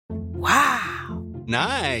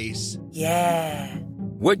Nice. Yeah.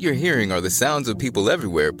 What you're hearing are the sounds of people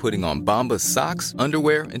everywhere putting on Bombas socks,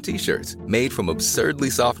 underwear, and T-shirts made from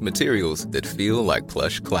absurdly soft materials that feel like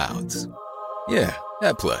plush clouds. Yeah,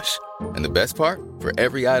 that plush. And the best part? For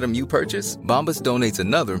every item you purchase, Bombas donates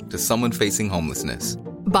another to someone facing homelessness.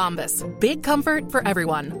 Bombas. Big comfort for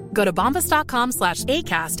everyone. Go to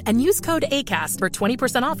bombas.com/ACAST and use code ACAST for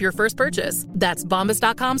 20% off your first purchase. That's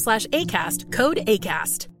bombas.com/ACAST. Code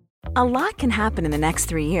ACAST. A lot can happen in the next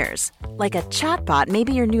 3 years. Like a chatbot may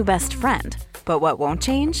be your new best friend. But what won't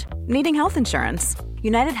change? Needing health insurance.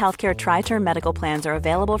 United Healthcare Tri-Term Medical Plans are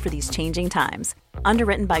available for these changing times.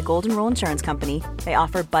 Underwritten by Golden Rule Insurance Company, they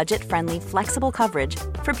offer budget-friendly, flexible coverage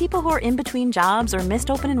for people who are in between jobs or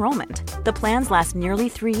missed open enrollment. The plans last nearly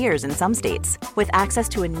 3 years in some states, with access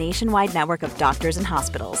to a nationwide network of doctors and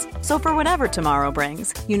hospitals. So for whatever tomorrow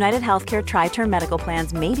brings, United Healthcare Tri-Term Medical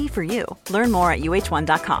Plans may be for you. Learn more at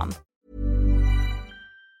uh1.com.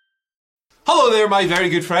 Hello there, my very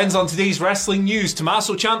good friends. On today's wrestling news,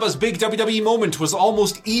 Tommaso Ciampa's big WWE moment was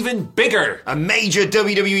almost even bigger. A major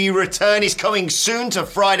WWE return is coming soon to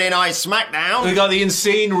Friday Night SmackDown. We got the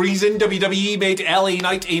insane reason WWE made LA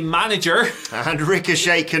Knight a manager. And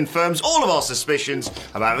Ricochet confirms all of our suspicions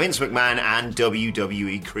about Vince McMahon and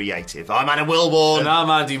WWE Creative. I'm Adam Wilborn. And I'm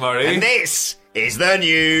Andy Murray. And this is the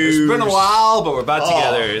news. It's been a while, but we're back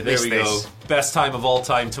together. There we go. This. Best time of all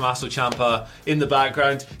time, Tommaso Ciampa in the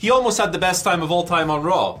background. He almost had the best time of all time on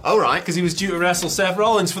Raw. Oh, right. Because he was due to wrestle Seth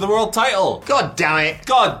Rollins for the world title. God damn it.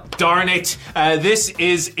 God darn it. This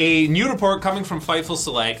is a new report coming from Fightful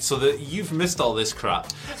Select, so that you've missed all this crap.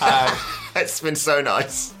 It's been so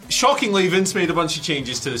nice. Shockingly, Vince made a bunch of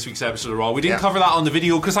changes to this week's episode of Raw. We didn't cover that on the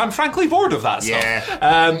video because I'm frankly bored of that stuff.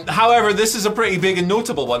 Yeah. However, this is a pretty big and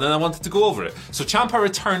notable one, and I wanted to go over it. So Ciampa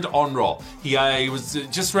returned on Raw. He was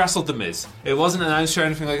just wrestled The Miz. It wasn't announced or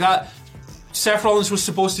anything like that. Seth Rollins was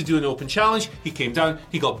supposed to do an open challenge. He came down.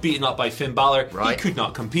 He got beaten up by Finn Balor. Right. He could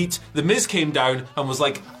not compete. The Miz came down and was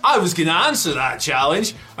like, I was going to answer that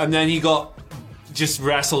challenge. And then he just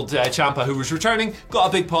wrestled Ciampa, who was returning, got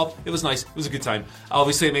a big pop. It was nice. It was a good time.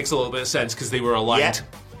 Obviously, it makes a little bit of sense because they were aligned.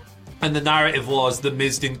 Yeah. And the narrative was the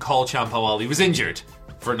Miz didn't call Ciampa while he was injured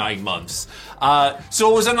for 9 months.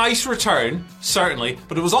 So it was a nice return, certainly,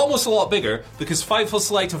 but it was almost a lot bigger because Fightful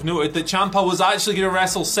Select have noted that Ciampa was actually going to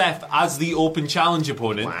wrestle Seth as the open challenge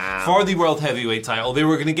opponent for the World Heavyweight title. They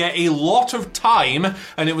were going to get a lot of time,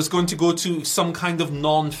 and it was going to go to some kind of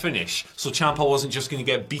non-finish. So Ciampa wasn't just going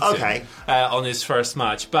to get beaten on his first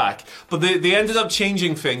match back. But they ended up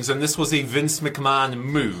changing things, and this was a Vince McMahon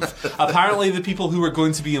move. Apparently the people who were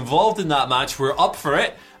going to be involved in that match were up for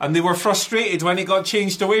it, and they were frustrated when it got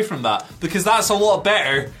changed away from that, because that's a lot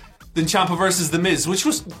better than Ciampa versus The Miz, which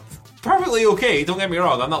was perfectly okay, don't get me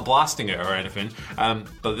wrong, I'm not blasting it or anything,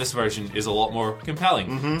 but this version is a lot more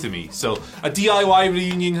compelling to me. So a DIY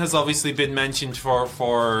reunion has obviously been mentioned for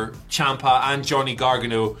Ciampa and Johnny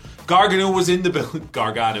Gargano. Gargano was in the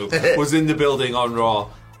Gargano was in the building on Raw.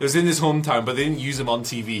 It was in his hometown, but they didn't use him on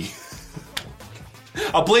TV.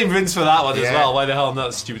 I'll blame Vince for that one as well. Why the hell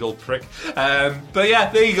not, stupid old prick. But yeah,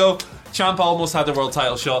 there you go. Ciampa almost had the world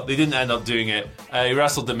title shot. They didn't end up doing it. He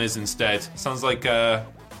wrestled The Miz instead. Sounds like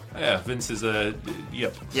Vince is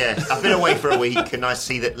yep. Yeah, I've been away for a week and I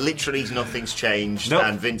see that literally nothing's changed.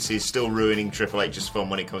 And Vince is still ruining Triple H's fun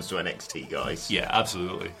when it comes to NXT, guys. Yeah,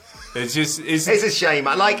 absolutely. It's a shame.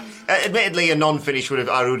 Admittedly, a non-finish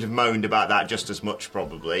I would have moaned about that just as much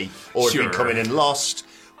probably, or have been coming and lost.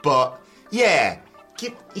 But yeah,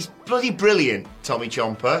 he's bloody brilliant, Tommy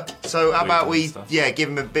Ciampa. So how about we give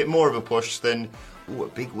him a bit more of a push than a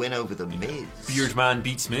big win over The Miz. Beard Man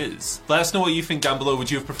beats Miz. Let us know what you think down below. Would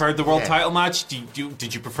you have preferred the world title match?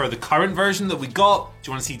 Did you prefer the current version that we got? Do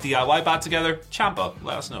you want to see DIY back together? Ciampa,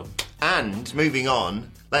 let us know. And moving on,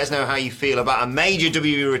 let us know how you feel about a major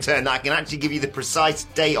WWE return that I can actually give you the precise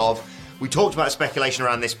date of. We talked about speculation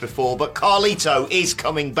around this before, but Carlito is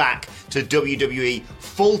coming back to WWE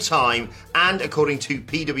full-time, and according to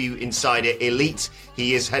PW Insider Elite,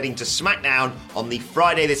 he is heading to SmackDown on the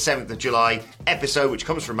Friday the 7th of July episode, which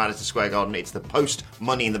comes from Madison Square Garden. It's the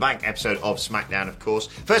post-Money in the Bank episode of SmackDown, of course.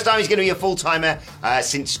 First time he's going to be a full-timer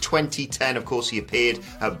since 2010. Of course, he appeared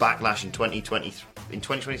at Backlash in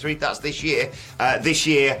 2023, that's this year.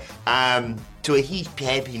 To a heat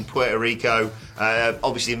peb in Puerto Rico.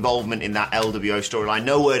 Obviously involvement in that LWO storyline.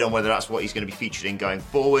 No word on whether that's what he's going to be featured in going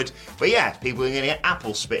forward. But yeah, people are going to get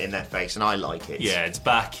apples spit in their face, and I like it. Yeah, it's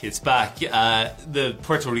back. The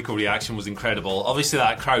Puerto Rico reaction was incredible. Obviously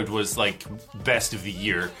that crowd was like best of the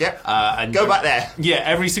year. Yeah, and go back there. Yeah,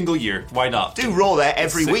 every single year. Why not? Do Raw there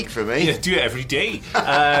every week for me. Yeah, do it every day.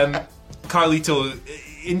 Carlito...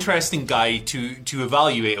 interesting guy to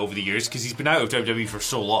evaluate over the years because he's been out of WWE for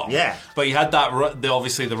so long. Yeah. But he had that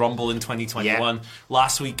obviously the Rumble in 2021. Yeah.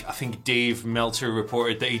 Last week, I think Dave Meltzer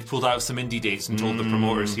reported that he'd pulled out some indie dates and told the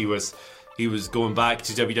promoters he was going back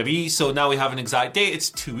to WWE. So now we have an exact date. It's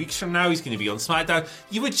 2 weeks from now. He's going to be on SmackDown.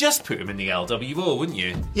 You would just put him in the LWO, wouldn't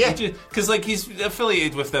you? Yeah. Because like he's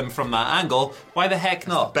affiliated with them from that angle. Why the heck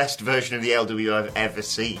not? Best version of the LWO I've ever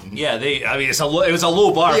seen. Yeah, it was a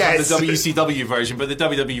low bar Yes. from the WCW version, but the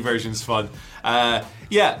WWE version's fun.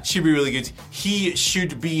 Should be really good. He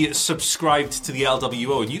should be subscribed to the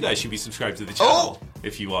LWO, and you guys should be subscribed to the channel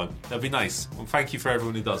if you want. That'd be nice. Well, thank you for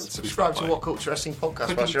everyone who does. Subscribe to What Culture Wrestling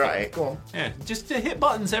Podcast whilst you're at it. Go on. Yeah, just to hit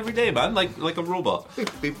buttons every day, man, like a robot. Beep,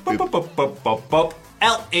 beep.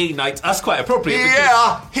 LA Knight. That's quite appropriate.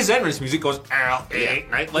 Yeah. His entrance music goes LA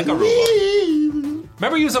Knight like a robot.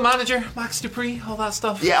 Remember he was a manager, Max Dupree, all that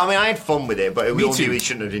stuff? Yeah, I mean, I had fun with it, but we all too. knew he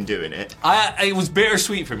shouldn't have been doing it. It was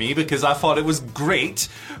bittersweet for me because I thought it was great,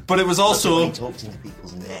 but it was also... He talked into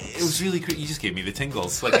people's necks. It was really great. You just gave me the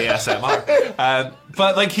tingles, like ASMR.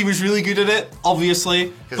 But like he was really good at it,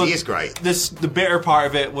 obviously. Because he is great. The bitter part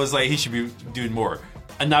of it was like he should be doing more.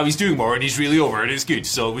 And now he's doing more, and he's really over, and it's good.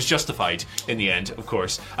 So it was justified in the end, of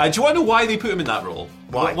course. Do you want to know why they put him in that role?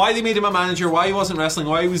 Why? Why they made him a manager? Why he wasn't wrestling?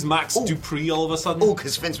 Why he was Max Dupree all of a sudden? Oh,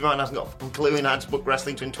 because Vince McMahon hasn't got a clue in how to book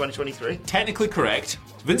wrestling in 2023. Technically correct.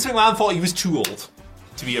 Vince McMahon thought he was too old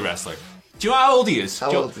to be a wrestler. Do you know how old he is?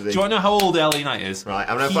 How old is he? Do you want to know how old LA Knight is? Right,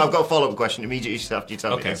 I've got a follow-up question immediately after you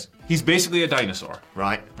tell me this. He's basically a dinosaur.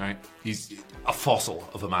 Right. He's a fossil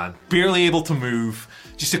of a man. Barely able to move.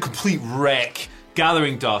 Just a complete wreck.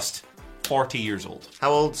 Gathering dust. 40 years old.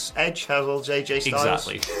 How old's Edge? How old's AJ Styles?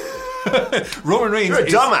 Exactly. Roman Reigns. You're a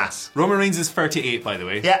dumbass. Roman Reigns is 38, by the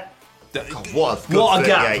way. Yeah. God, what a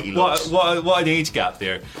gap! he what an age gap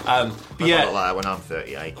there. I look like that when I'm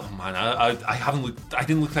 38. Oh man, I haven't looked. I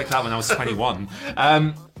didn't look like that when I was 21.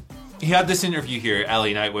 He had this interview here, LA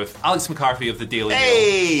Knight, with Alex McCarthy of the Daily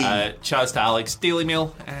Mail. Shouts to Alex. Daily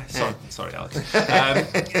Mail. Sorry, Alex.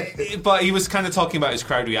 But he was kind of talking about his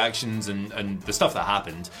crowd reactions and the stuff that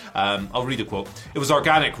happened. I'll read a quote. It was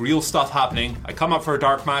organic, real stuff happening. I come up for a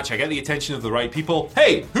dark match. I get the attention of the right people.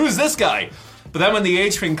 Hey, who's this guy? But then when the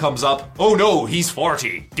age thing comes up, oh no, he's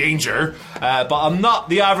 40. Danger. But I'm not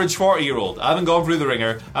the average 40-year-old. I haven't gone through the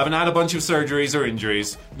ringer. I haven't had a bunch of surgeries or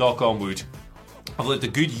injuries. Knock on wood. I've lived a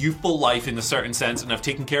good youthful life in a certain sense, and I've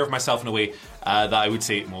taken care of myself in a way that I would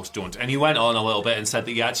say most don't. And he went on a little bit and said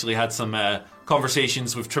that he actually had some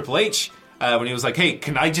conversations with Triple H when he was like, hey,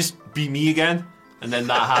 can I just be me again? And then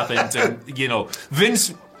that happened. And,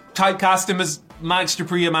 Vince typecast him as Max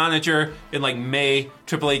Dupree, a manager, in like May.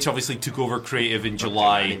 Triple H obviously took over creative in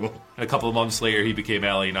July. And a couple of months later, he became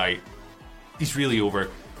LA Knight. He's really over.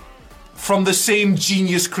 From the same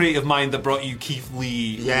genius creative mind that brought you Keith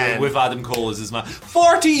Lee with Adam Cole as his man.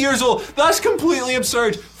 40 years old! That's completely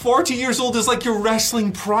absurd. 40 years old is like your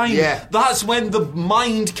wrestling prime. Yeah. That's when the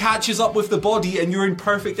mind catches up with the body and you're in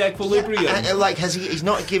perfect equilibrium. He's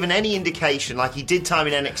not given any indication. Like, he did time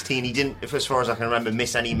in NXT and he didn't, as far as I can remember,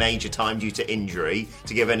 miss any major time due to injury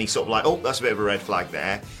to give any sort of like, oh, that's a bit of a red flag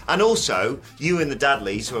there. And also, you and the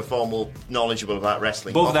Dadleys, who are far more knowledgeable about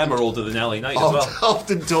wrestling. Both of them are older than LA Knight as well.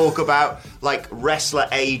 Often talk about, like, wrestler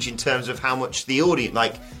age in terms of how much the audience,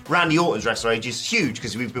 like, Randy Orton's wrestler age is huge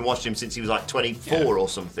because we've been watching him since he was like 24 or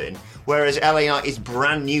something. Whereas LA Knight is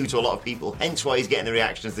brand new to a lot of people, hence why he's getting the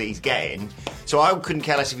reactions that he's getting. So I couldn't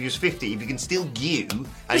care less if he was 50. If he can still gew and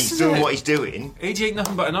he's doing what he's doing. Age ain't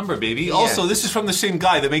nothing but a number, baby. Yeah. Also, this is from the same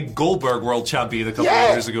guy that made Goldberg world champion a couple of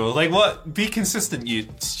years ago. Like, what? Be consistent,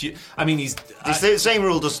 I mean, he's... The same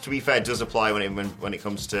rule, to be fair, does apply when it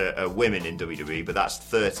comes to women in WWE, but that's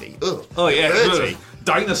 30. Ugh. Oh, yeah. 30.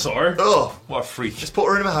 Dinosaur. Oh. What a freak. Just put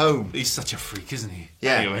her in a home. He's such a freak, isn't he?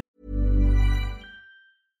 Yeah. Anyway.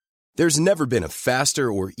 There's never been a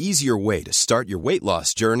faster or easier way to start your weight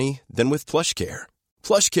loss journey than with PlushCare.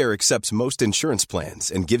 PlushCare accepts most insurance plans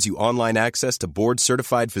and gives you online access to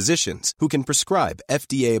board-certified physicians who can prescribe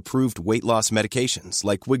FDA-approved weight loss medications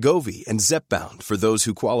like Wegovy and Zepbound for those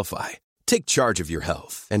who qualify. Take charge of your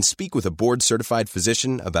health and speak with a board-certified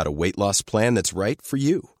physician about a weight loss plan that's right for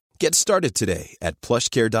you. Get started today at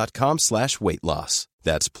plushcare.com/weight loss.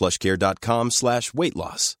 That's plushcare.com/weight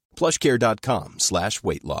loss.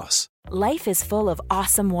 plushcare.com/weight loss. Life is full of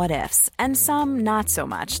awesome what-ifs, and some not so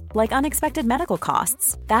much, like unexpected medical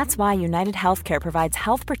costs. That's why United Healthcare provides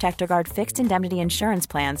Health Protector Guard fixed indemnity insurance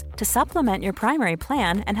plans to supplement your primary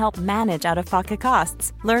plan and help manage out-of-pocket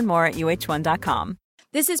costs. Learn more at uh1.com.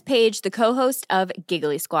 This is Paige, the co-host of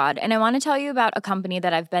Giggly Squad, and I want to tell you about a company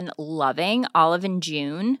that I've been loving, Olive &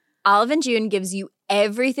 June. Olive & June gives you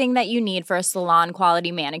everything that you need for a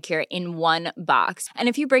salon-quality manicure in one box. And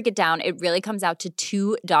if you break it down, it really comes out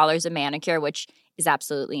to $2 a manicure, which is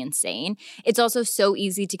absolutely insane. It's also so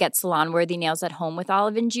easy to get salon-worthy nails at home with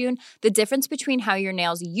Olive & June. The difference between how your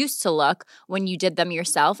nails used to look when you did them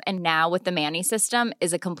yourself and now with the Mani system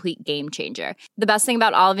is a complete game changer. The best thing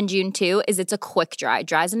about Olive & June, too, is it's a quick dry.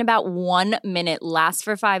 Dries in about 1 minute, lasts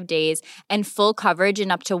for 5 days, and full coverage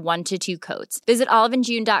in up to 1 to 2 coats. Visit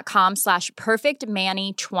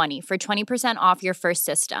oliveandjune.com/perfectmani20 for 20% off your first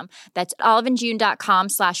system. That's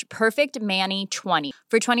oliveandjune.com/perfectmani20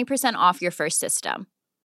 for 20% off your first system.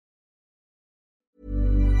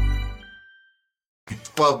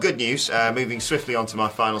 Well, good news. Moving swiftly on to my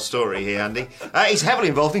final story here, Andy. He's heavily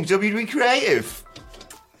involved in WWE Creative.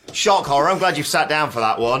 Shock horror. I'm glad you've sat down for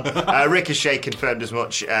that one. Ricochet confirmed as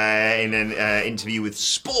much in an interview with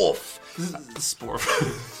Sporf. Sporf.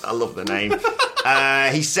 I love the name.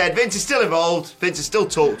 He said Vince is still involved. Vince is still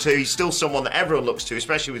talked to. He's still someone that everyone looks to,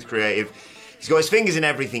 especially with creative. He's got his fingers in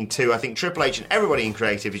everything too. I think Triple H and everybody in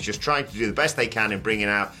creative is just trying to do the best they can in bringing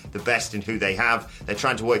out the best in who they have. They're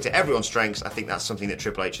trying to work to everyone's strengths. I think that's something that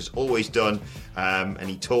Triple H has always done. And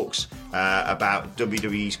he talks about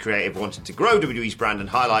WWE's creative wanting to grow WWE's brand and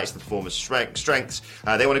highlights the performers' strengths.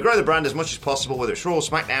 They want to grow the brand as much as possible, whether it's Raw,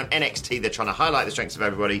 SmackDown, NXT. They're trying to highlight the strengths of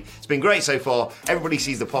everybody. It's been great so far. Everybody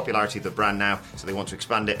sees the popularity of the brand now, so they want to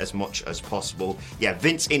expand it as much as possible. Yeah,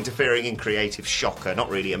 Vince interfering in creative, shocker.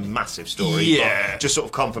 Not really a massive story. Yeah. Just sort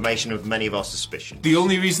of confirmation of many of our suspicions. The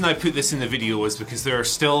only reason I put this in the video was because there are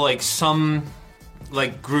still some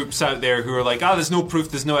groups out there who are like, there's no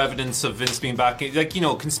proof, there's no evidence of Vince being back.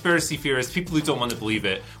 Conspiracy theorists, people who don't want to believe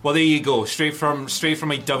it. Well, there you go, straight from a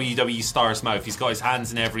WWE star's mouth. He's got his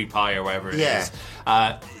hands in every pie or whatever it is.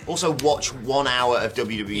 Also, watch 1 hour of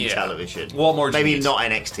WWE television. What more? Maybe not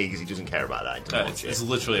NXT because he doesn't care about that. It's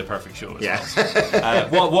literally a perfect show.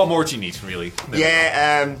 What more do you need, really?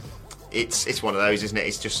 It's one of those, isn't it?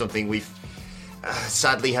 It's just something we've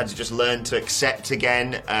sadly had to just learn to accept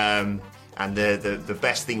again. And the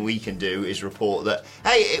best thing we can do is report that,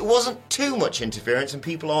 hey, it wasn't too much interference and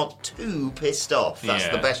people aren't too pissed off. That's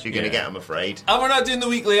the best you're going to get, I'm afraid. And we're not doing the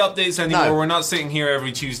weekly updates anymore. No. We're not sitting here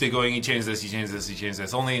every Tuesday going, he changed this, he changed this, he changed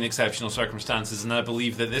this. Only in exceptional circumstances. And I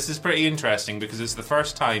believe that this is pretty interesting because it's the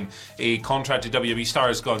first time a contracted WWE star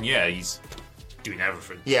has gone, he's doing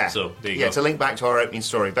everything. Yeah. So there you go. To link back to our opening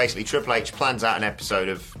story, basically Triple H plans out an episode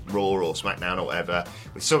of Raw or SmackDown or whatever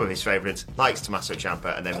with some of his favourites, likes Tommaso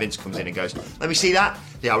Ciampa, and then Vince comes in and goes, let me see that.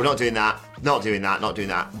 Yeah, we're not doing that. Not doing that. Not doing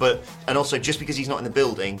that. And also, just because he's not in the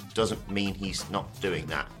building doesn't mean he's not doing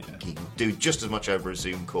that. Yeah. He can do just as much over a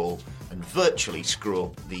Zoom call and virtually screw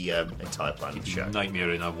up the entire plan of the show.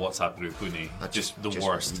 Nightmare in a WhatsApp group, wouldn't he? Just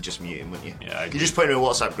worst. You just mute him, wouldn't you? Yeah, you just put him in a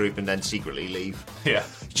WhatsApp group and then secretly leave. Yeah.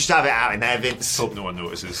 Just have it out in there, Vince. Hope no one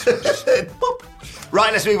notices.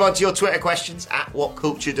 Right, let's move on to your Twitter questions at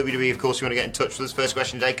WhatCultureWWE. Of course, you want to get in touch with us. First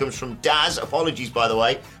question today comes from Daz. Apologies, by the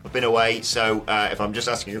way. I've been away, so if I'm just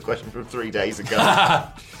asking you a question from 3 days ago,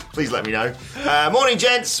 please let me know. Morning,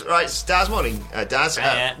 gents. Right, it's Daz. Morning, Daz.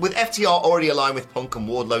 With FTR already aligned with Punk and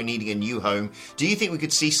Wardlow needing a new home, do you think we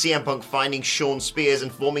could see CM Punk finding Shawn Spears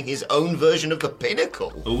and forming his own version of the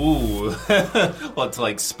Pinnacle? Ooh. What,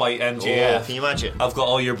 to spite MJF? Oh, can you imagine? I've got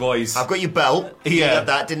all your boys. I've got your belt. Yeah. He had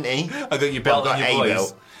that, didn't he? I got your belt and your boys.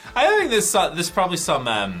 Belt. I think there's probably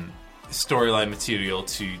some storyline material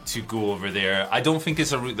to go over there. I don't think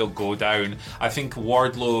it's a route they'll go down. I think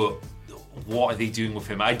Wardlow, what are they doing with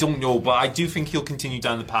him? I don't know, but I do think he'll continue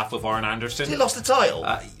down the path of Arn Anderson. He lost the title?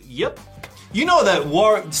 Yep. You know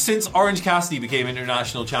that since Orange Cassidy became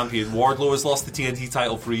international champion, Wardlow has lost the TNT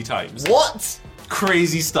title 3 times. What?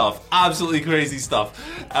 Crazy stuff. Absolutely crazy stuff.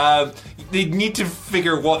 They need to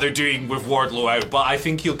figure what they're doing with Wardlow out, but I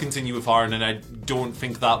think he'll continue with Arn, and I don't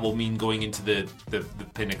think that will mean going into the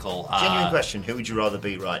Pinnacle. Genuine question, who would you rather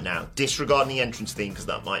be right now? Disregarding the entrance theme, because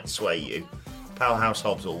that might sway you. Powerhouse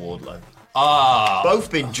Hobbs or Wardlow? Both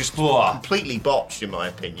been just completely botched, in my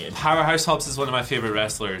opinion. Powerhouse Hobbs is one of my favourite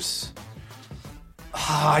wrestlers.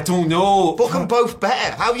 I don't know. Book them both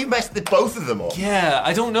better. How have you messed both of them up? Yeah,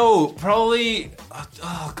 I don't know. Probably,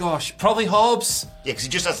 probably Hobbs. Yeah, because he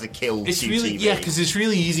just has to kill QT. Yeah, because it's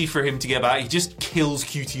really easy for him to get back. He just kills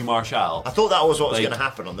QT Marshall. I thought that was what was going to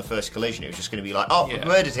happen on the first collision. It was just going to be like, we've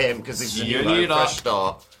murdered him because this is a new fresh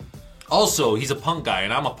start. Also, he's a Punk guy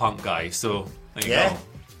and I'm a Punk guy, so there you go.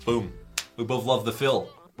 Boom. We both love the Phil.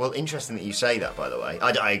 Well, interesting that you say that, by the way.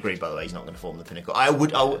 I agree, by the way, he's not going to form the Pinnacle. I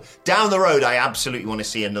would down the road, I absolutely want to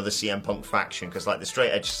see another CM Punk faction, because like the Straight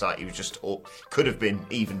Edge Society was just could have been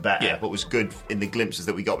even better, but was good in the glimpses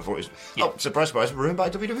that we got before it was, surprise, surprise, ruined by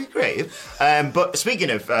WWE Creative. But speaking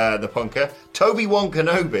of the punker, Toby-Wan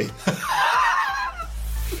Kenobi.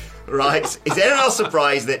 Right, is anyone else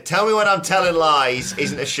surprised that Tell Me When I'm Telling Lies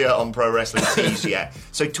isn't a shirt on Pro Wrestling Tees yet?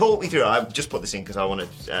 So talk me through it. I've just put this in because I want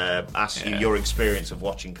to ask you your experience of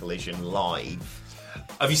watching Collision live.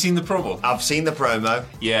 Have you seen the promo? I've seen the promo.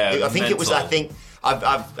 Yeah, I think it was. I think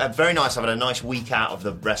I've very nice. I've had a nice week out of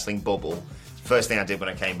the wrestling bubble. First thing I did when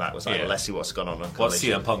I came back was like, let's see what's gone on Collision.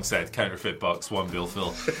 What CM Punk said: counterfeit box, one bill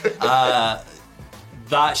fill.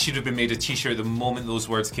 That should have been made a T-shirt the moment those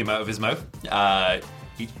words came out of his mouth.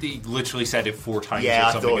 He literally said it 4 times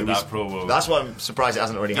or something in that promo. That's why I'm surprised it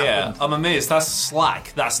hasn't already happened. Yeah, I'm amazed. That's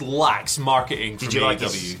slack. That's lax marketing from AEW. Did you like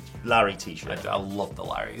his Larry T-shirt? I love the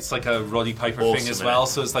Larry. It's like a Roddy Piper thing as well,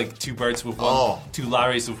 so it's like 2 birds with one, 2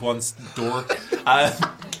 Larrys with one door.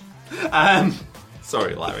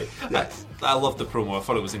 Sorry, Larry. I loved the promo. I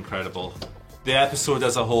thought it was incredible. The episode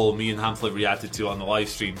as a whole, me and Hamlet reacted to on the live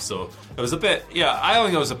stream, so it was a bit, I don't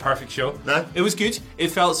think it was a perfect show. No? It was good. It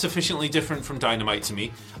felt sufficiently different from Dynamite to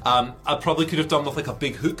me. I probably could have done with like a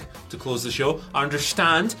big hook to close the show. I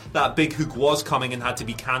understand that big hook was coming and had to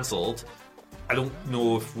be cancelled. I don't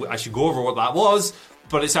know if I should go over what that was,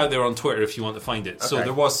 but it's out there on Twitter if you want to find it. Okay. So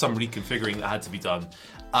there was some reconfiguring that had to be done.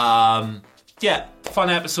 Fun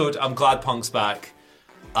episode. I'm glad Punk's back.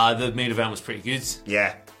 The main event was pretty good.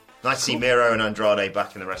 Yeah. Nice to see Miro and Andrade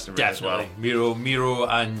back in the wrestling ring as well. Miro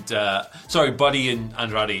and Buddy and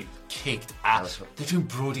Andrade kicked ass. They're doing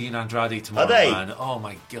Brody and Andrade tomorrow, man. Oh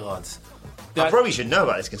my god. I probably should know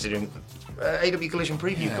about this considering AW Collision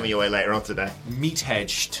preview coming your way later on today.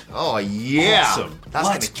 Meat-hedged. Oh yeah, awesome. That's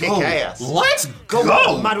going to kick ass. Let's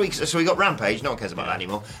go. Mad week. So we got Rampage. No one cares about that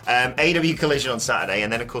anymore. AW Collision on Saturday,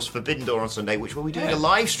 and then of course Forbidden Door on Sunday, which we'll be doing a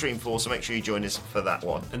live stream for. So make sure you join us for that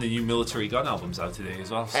one. And the new Military Gun album's out today as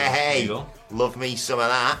well. So hey, love me some of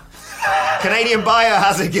that. Canadian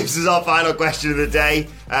Biohazard gives us our final question of the day.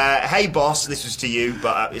 Hey boss, this was to you,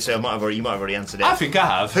 but so you might have already answered it. I think I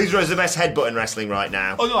have. Who throws the best headbutt in wrestling right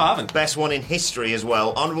now? Oh no, I haven't. Best one in history as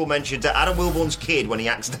well. Honourable mention to Adam Wilborn's kid when he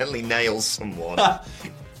accidentally nails someone.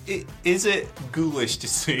 Is it ghoulish to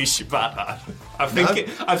say Shibata? I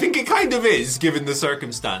think it kind of is, given the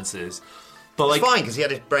circumstances. But it's fine because he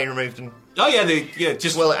had his brain removed and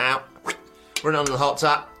just will it out. Run on the hot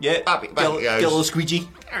tap. Yeah, back it goes. Get a little squeegee.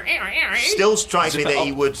 Still strikes me that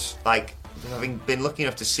he would, like, having been lucky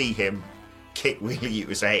enough to see him kick Wheeler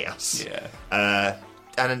Utah's ass. Yeah.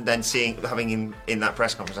 And then having him in that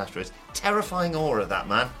press conference afterwards, terrifying aura, that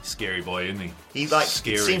man. Scary boy, isn't he? He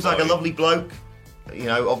seems like a lovely bloke. You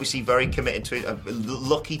know, obviously very committed to it.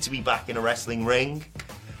 Lucky to be back in a wrestling ring.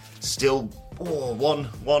 Still, one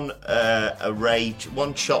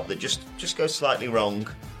shot that just goes slightly wrong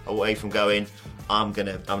away from going, I'm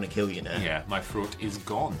gonna kill you now. Yeah, my throat is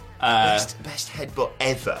gone. Best headbutt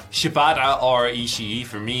ever. Shibata or Ishii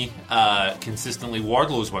for me. Consistently,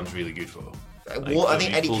 Wardlow's one's really good for. I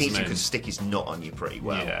think Eddie Kingston could stick his nut on you pretty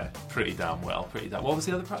well. Yeah, pretty damn well. What was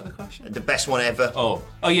the other part of the question? The best one ever. Oh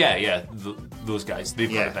yeah. Those guys,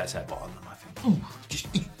 they've got the best headbutt on them, I think.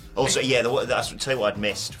 Also, I'll tell you what I'd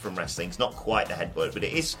missed from wrestling. It's not quite the headbutt, but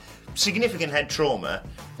it is significant head trauma.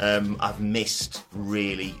 I've missed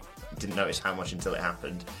really. Didn't notice how much until it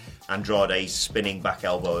happened. Andrade's spinning back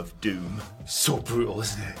elbow of doom. So brutal,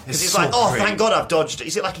 isn't it? It's so like, thank God I've dodged it.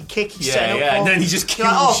 Is it like a kick he's setting up? And then he just kills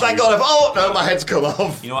you. Thank God no, my head's come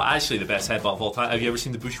off. You know what, actually the best headbutt of all time, have you ever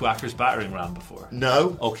seen the Bushwhackers battering ram before?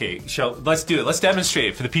 No. Okay, let's do it. Let's demonstrate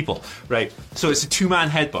it for the people. Right, so it's a 2-man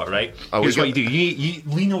headbutt, right? Here's what you do. You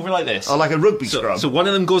lean over like this. Oh, like a rugby scrum. So one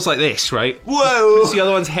of them goes like this, right? Whoa! Puts the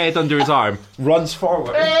other one's head under his arm, runs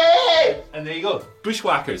forward. Hey! And there you go.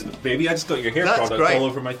 Bushwhackers, baby. I just got your hair product all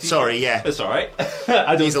over my teeth. Sorry, yeah. That's alright.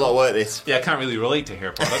 Needs a lot of work, this. Yeah, I can't really relate to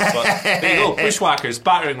hair products, but there you go. Bushwhackers,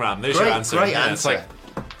 battering ram. There's your answer. Great answer.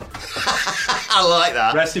 I like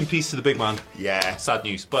that. Rest in peace to the big man. Yeah. Sad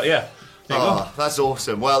news. But yeah, there you go. That's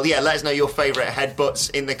awesome. Well, yeah, let us know your favourite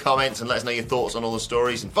headbutts in the comments and let us know your thoughts on all the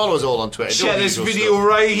stories and follow us all on Twitter. Share this video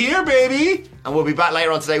right here, baby. And we'll be back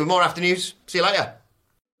later on today with more After News. See you later.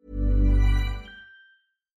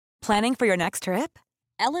 Planning for your next trip?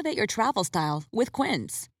 Elevate your travel style with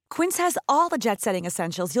Quince. Quince has all the jet-setting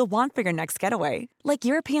essentials you'll want for your next getaway, like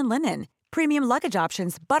European linen, premium luggage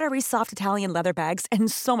options, buttery soft Italian leather bags,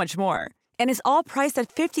 and so much more. And is all priced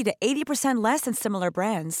at 50 to 80% less than similar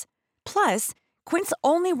brands. Plus, Quince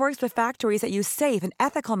only works with factories that use safe and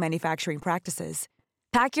ethical manufacturing practices.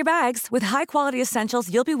 Pack your bags with high-quality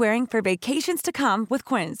essentials you'll be wearing for vacations to come with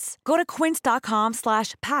Quince. Go to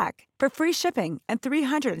quince.com/pack for free shipping and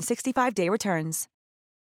 365-day returns.